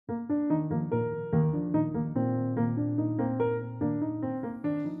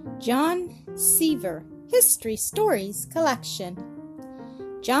John Sevier History Stories Collection.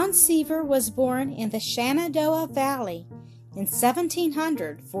 John Sevier was born in the Shenandoah Valley in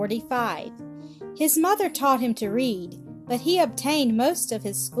 1745. His mother taught him to read, but he obtained most of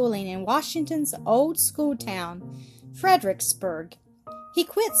his schooling in Washington's old schooltown, Fredericksburg. He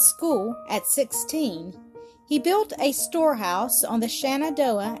quit school at 16. He built a storehouse on the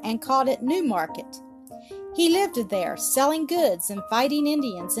Shenandoah and called it Newmarket. He lived there, selling goods and fighting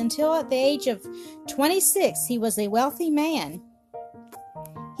Indians until at the age of 26 he was a wealthy man.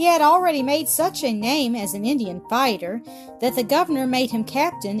 He had already made such a name as an Indian fighter that the governor made him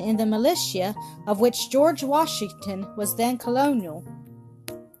captain in the militia of which George Washington was then colonel.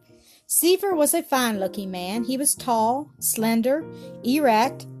 Sevier was a fine-looking man. He was tall, slender,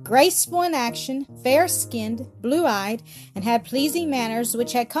 erect, graceful in action, fair-skinned, blue-eyed, and had pleasing manners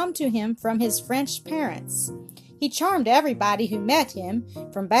which had come to him from his French parents. He charmed everybody who met him,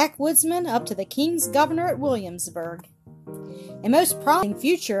 from backwoodsmen up to the king's governor at Williamsburg. A most promising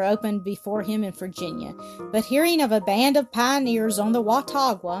future opened before him in Virginia, but hearing of a band of pioneers on the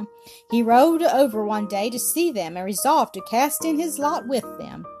Watauga, he rode over one day to see them and resolved to cast in his lot with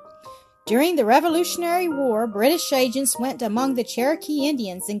them. During the Revolutionary War, British agents went among the Cherokee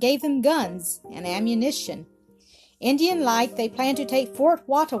Indians and gave them guns and ammunition. Indian-like, they planned to take Fort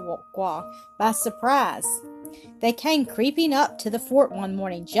Watauga by surprise. They came creeping up to the fort one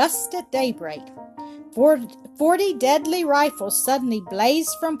morning just at daybreak. 40 deadly rifles suddenly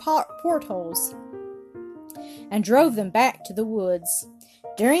blazed from portholes and drove them back to the woods.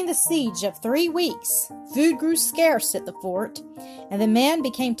 During the siege of 3 weeks, food grew scarce at the fort, and the men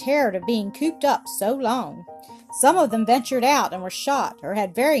became tired of being cooped up so long. Some of them ventured out and were shot, or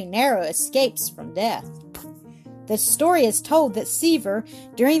had very narrow escapes from death. The story is told that Sevier,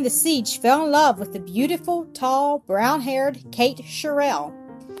 during the siege, fell in love with the beautiful, tall, brown-haired Kate Sherrill.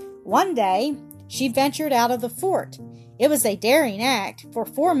 One day, she ventured out of the fort. It was a daring act, for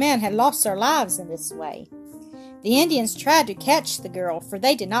 4 men had lost their lives in this way. The Indians tried to catch the girl, for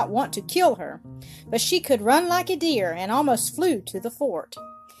they did not want to kill her, but she could run like a deer and almost flew to the fort.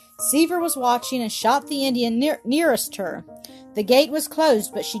 Sevier was watching and shot the Indian nearest her. The gate was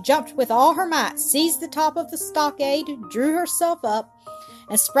closed, but she jumped with all her might, seized the top of the stockade, drew herself up,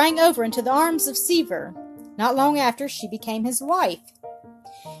 and sprang over into the arms of Sevier. Not long after, she became his wife.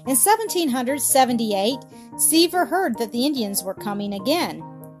 In 1778, Sevier heard that the Indians were coming again.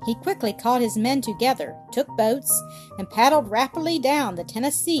 He quickly called his men together, took boats, and paddled rapidly down the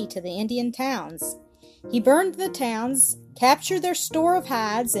Tennessee to the Indian towns. He burned the towns, captured their store of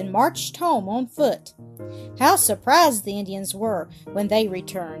hides, and marched home on foot. How surprised the Indians were when they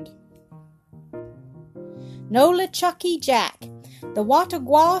returned. Nolichucky Jack. The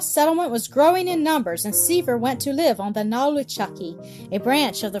Watauga settlement was growing in numbers, and Sevier went to live on the Nolichucky, a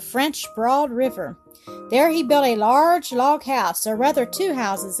branch of the French Broad River. There he built a large log house, or rather 2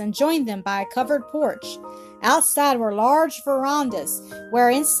 houses, and joined them by a covered porch. Outside were large verandas,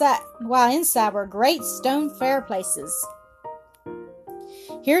 while inside were great stone fireplaces.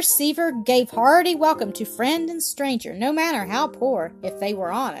 Here Sevier gave hearty welcome to friend and stranger, no matter how poor, if they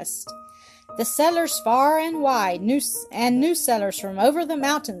were honest. The settlers far and wide, new settlers from over the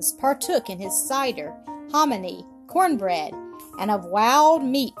mountains, partook in his cider, hominy, cornbread, and of wild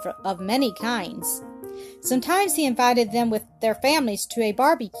meat of many kinds. Sometimes he invited them with their families to a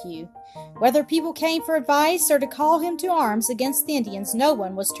barbecue. Whether people came for advice or to call him to arms against the Indians, no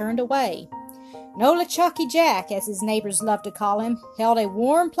one was turned away. Nolichucky Jack, as his neighbors loved to call him, held a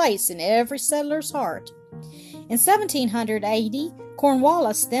warm place in every settler's heart. In 1780,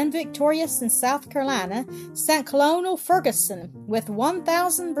 Cornwallis, then victorious in South Carolina, sent Colonel Ferguson with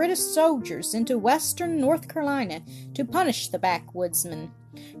 1,000 British soldiers into western North Carolina to punish the backwoodsmen.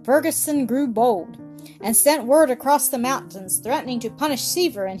 Ferguson grew bold and sent word across the mountains threatening to punish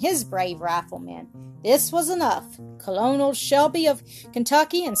Sevier and his brave riflemen. This was enough. Colonel Shelby of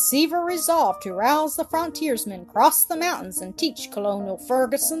Kentucky and Sevier resolved to rouse the frontiersmen, cross the mountains, and teach Colonel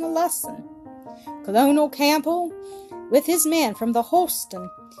Ferguson a lesson. Colonel Campbell, with his men from the Holston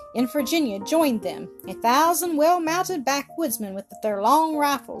in Virginia, joined them. 1,000 well-mounted backwoodsmen with their long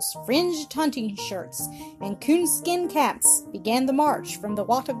rifles, fringed hunting shirts, and coonskin caps began the march from the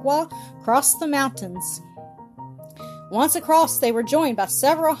Watauga across the mountains. Once across, they were joined by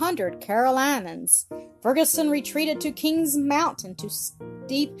several hundred Carolinians. Ferguson retreated to King's Mountain, too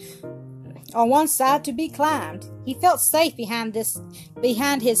steep on one side to be climbed. He felt safe behind his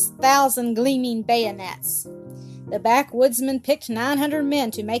 1,000 gleaming bayonets. The backwoodsmen picked 900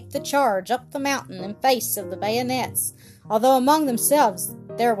 men to make the charge up the mountain in face of the bayonets, although among themselves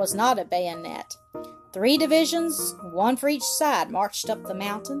there was not a bayonet. 3 divisions, 1 for each side, marched up the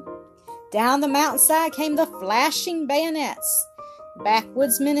mountain. Down the mountainside came the flashing bayonets. The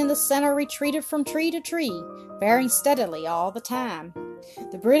backwoodsmen in the center retreated from tree to tree, firing steadily all the time.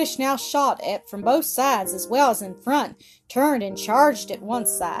 The British now shot at from both sides as well as in front, turned and charged at one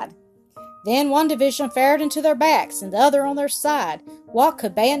side. Then one division fired into their backs and the other on their side. What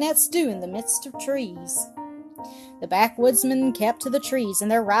could bayonets do in the midst of trees? The backwoodsmen kept to the trees, and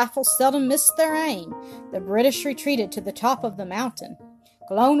their rifles seldom missed their aim. The British retreated to the top of the mountain.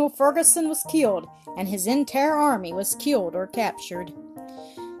 Colonel Ferguson was killed, and his entire army was killed or captured.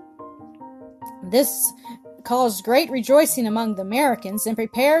 This caused great rejoicing among the Americans and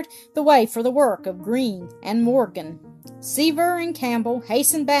prepared the way for the work of Greene and Morgan. Sevier and Campbell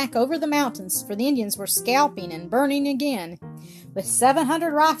hastened back over the mountains, for the Indians were scalping and burning again. With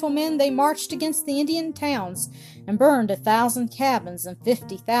 700 riflemen, they marched against the Indian towns and burned 1,000 cabins and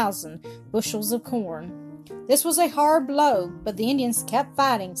 50,000 bushels of corn. This was a hard blow, but the Indians kept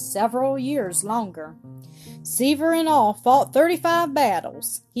fighting several years longer. Sevier in all fought 35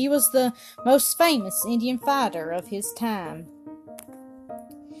 battles. He was the most famous Indian fighter of his time.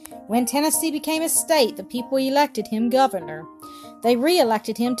 When Tennessee became a state, the people elected him governor. They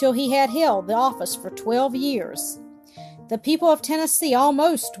re-elected him till he had held the office for 12 years. The people of Tennessee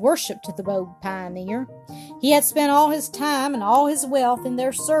almost worshipped the bold pioneer. He had spent all his time and all his wealth in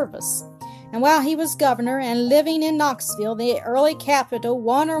their service. And while he was governor and living in Knoxville, the early capital,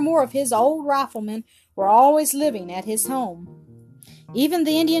 one or more of his old riflemen were always living at his home. Even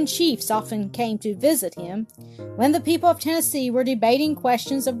the Indian chiefs often came to visit him. When the people of Tennessee were debating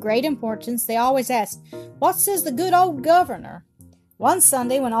questions of great importance, they always asked, "What says the good old governor?" One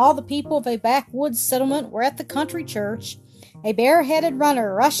Sunday, when all the people of a backwoods settlement were at the country church, a bare-headed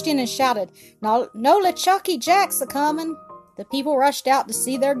runner rushed in and shouted, "No, LeChucky Jack's a-comin'!" The people rushed out to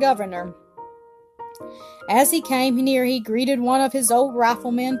see their governor. As he came near, he greeted one of his old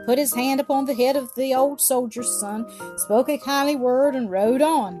riflemen, put his hand upon the head of the old soldier's son, spoke a kindly word, and rode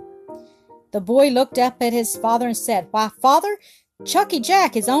on. The boy looked up at his father and said, "Why, father, Chucky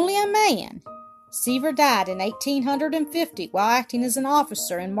Jack is only a man." Sevier died in 1850 while acting as an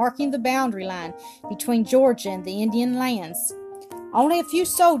officer and marking the boundary line between Georgia and the Indian lands. Only a few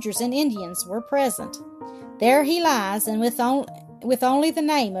soldiers and Indians were present. There he lies, and with only the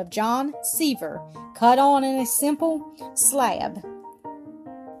name of John Sevier cut on in a simple slab.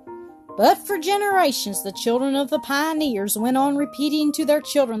 But for generations, the children of the pioneers went on repeating to their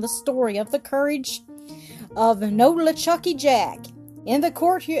children the story of the courage of No LeChucky Jack. In the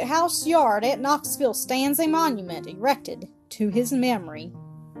courthouse yard at Knoxville stands a monument erected to his memory.